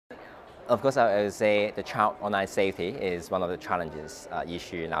Of course, I would say the child online safety is one of the challenges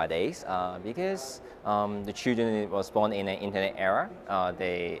issue nowadays because the children was born in an internet era.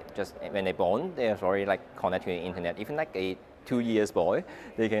 They just when they're born, they're already like connected to the internet. Even like a 2 years boy,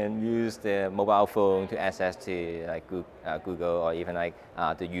 they can use the mobile phone to access to like Google or even like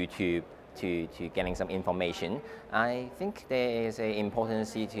the YouTube to getting some information. I think there is an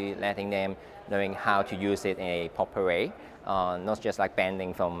importance to letting them knowing how to use it in a proper way, not just like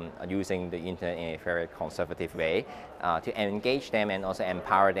banning from using the internet in a very conservative way, to engage them and also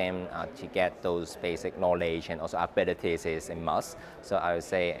empower them to get those basic knowledge and also abilities is a must. So I would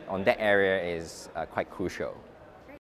say on that area is quite crucial.